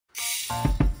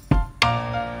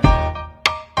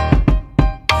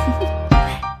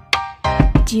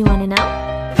Do you want to know?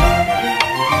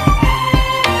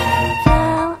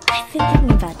 Well, I've been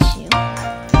thinking about you,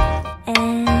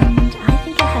 and I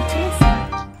think I'll have to listen,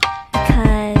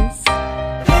 because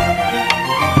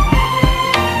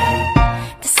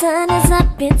the sun is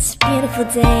up, it's a beautiful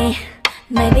day.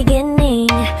 My beginning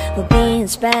will be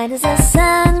as bright as the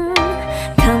sun.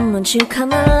 Come, won't you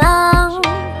come along?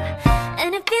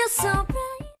 And it feels so bright.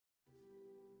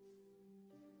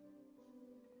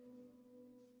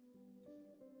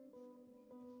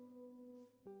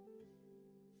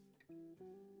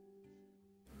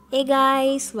 Hey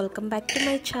guys, welcome back to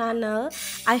my channel.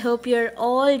 I hope you're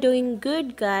all doing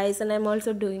good, guys, and I'm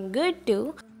also doing good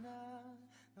too.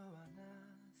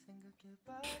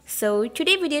 So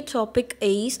today video topic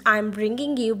is I'm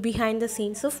bringing you behind the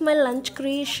scenes of my lunch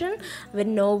creation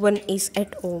when no one is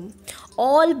at home.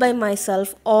 All by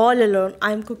myself, all alone.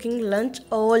 I'm cooking lunch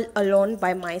all alone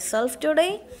by myself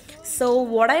today. So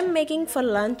what I'm making for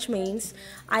lunch means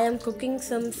I am cooking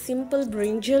some simple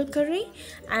brinjal curry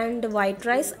and white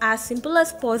rice, as simple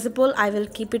as possible. I will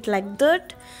keep it like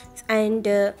that. And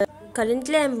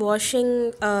currently I'm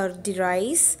washing the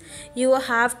rice. You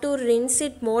have to rinse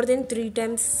it more than 3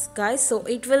 times, guys, so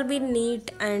it will be neat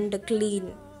and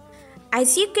clean.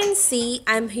 As you can see,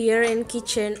 I'm here in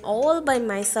kitchen all by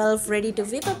myself, ready to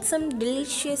whip up some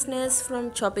deliciousness,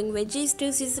 from chopping veggies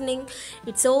to seasoning.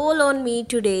 It's all on me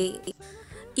today.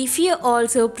 If you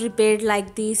also prepared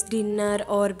like this dinner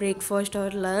or breakfast or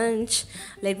lunch,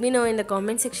 let me know in the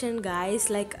comment section, guys.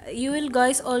 Like, you will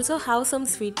guys also have some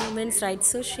sweet moments, right?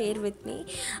 So share with me.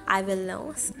 I will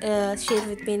know. Share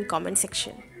with me in comment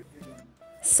section.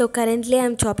 So currently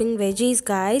I'm chopping veggies,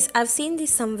 guys. I've seen this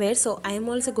somewhere, so I am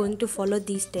also going to follow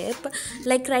this step.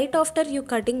 Like, right after you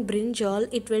cutting brinjal,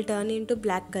 it will turn into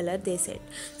black color, they said.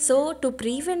 So to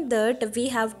prevent that, we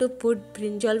have to put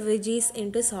brinjal veggies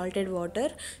into salted water.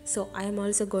 So I am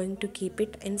also going to keep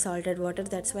it in salted water.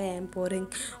 That's why I am pouring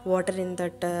water in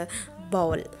that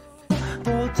bowl.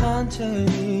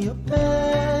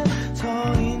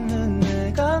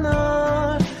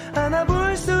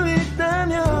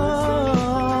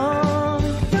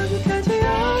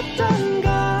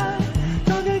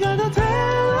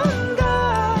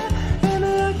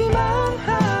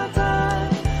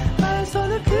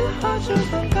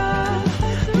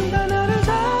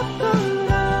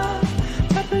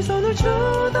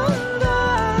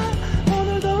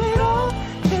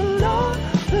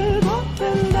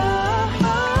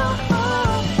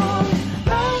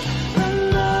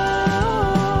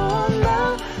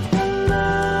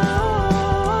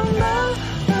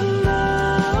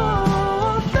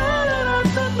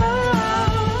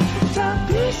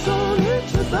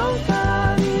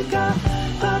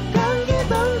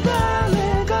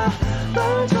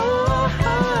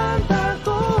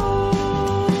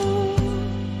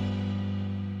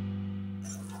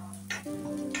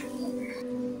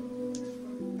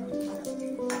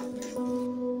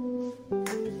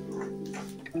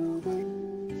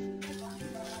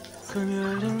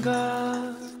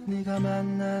 금요일인가 네가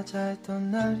만나자 했던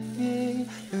날이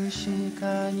그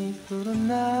시간이 푸른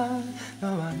날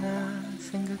너와 나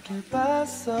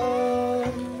생각해봤어.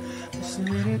 무슨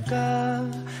일일까?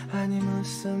 아니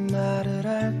무슨 말을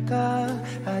할까?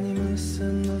 아니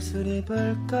무슨 옷을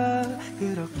입을까?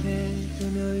 그렇게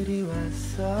금요일이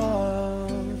왔어.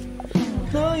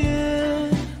 너의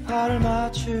발을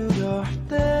맞추려 할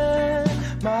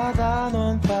때마다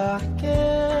넌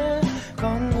밖에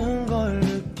걷는 걸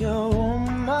느껴온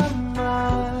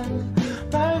맘만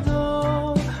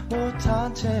말도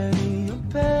못한 채 네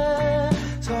옆에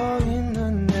서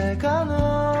있는 내가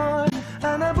널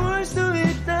안아볼 수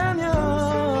있다면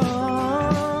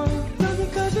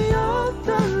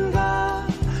여기까지였던가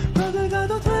거길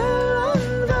가도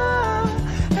될런가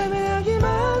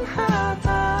애매하기만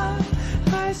하다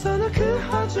나의 손을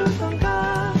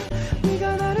그어주던가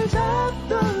네가 나를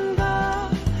잡던가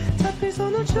잡힌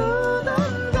손을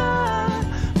주던가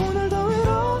오늘도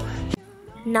위로.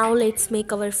 Now let's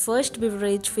make our first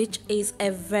beverage, which is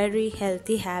a very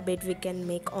healthy habit we can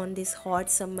make on this hot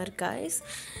summer, guys.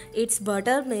 It's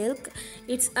buttermilk.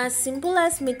 It's as simple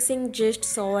as mixing just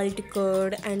salt,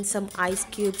 curd and some ice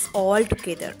cubes all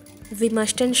together. We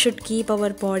must and should keep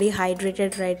our body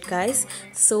hydrated, right, guys?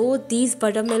 So this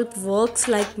buttermilk works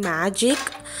like magic.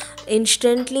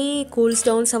 Instantly cools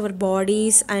down our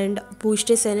bodies and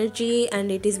boosts energy, and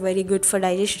it is very good for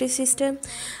digestive system.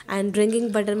 And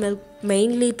drinking buttermilk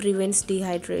mainly prevents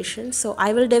dehydration, so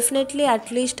I will definitely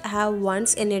at least have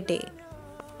once in a day.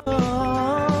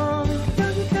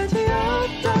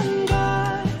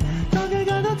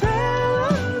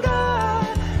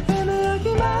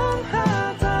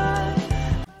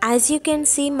 As you can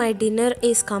see, my dinner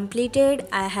is completed.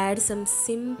 I had some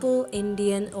simple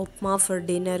Indian upma for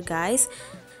dinner, guys.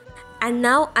 And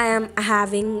now I am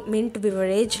having mint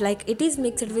beverage, like it is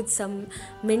mixed with some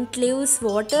mint leaves,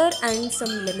 water and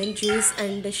some lemon juice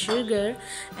and sugar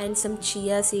and some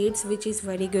chia seeds, which is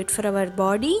very good for our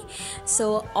body.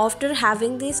 So after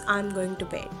having this, I'm going to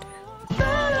bed.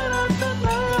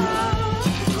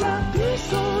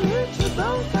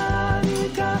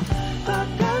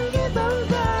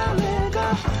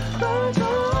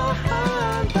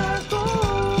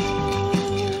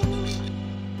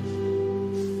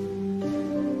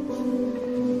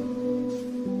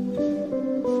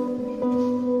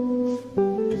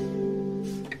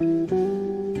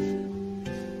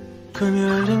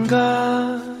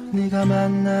 금요일인가 네가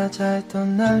만나자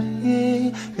했던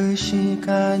날이 그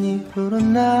시간이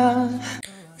흐른 날.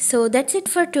 So that's it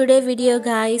for today video,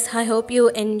 guys. I hope you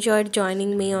enjoyed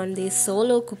joining me on this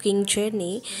solo cooking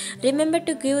journey. Remember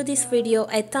to give this video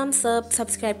a thumbs up,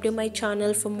 subscribe to my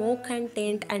channel for more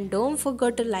content, and don't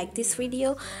forget to like this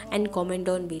video and comment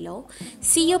down below.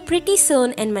 See you pretty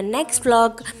soon in my next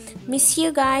vlog. Miss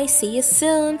you guys. See you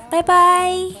soon. Bye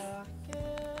bye.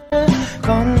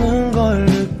 걷는 걸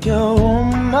느껴온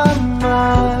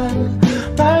맘만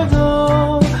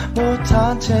말도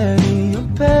못한 채 네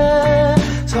옆에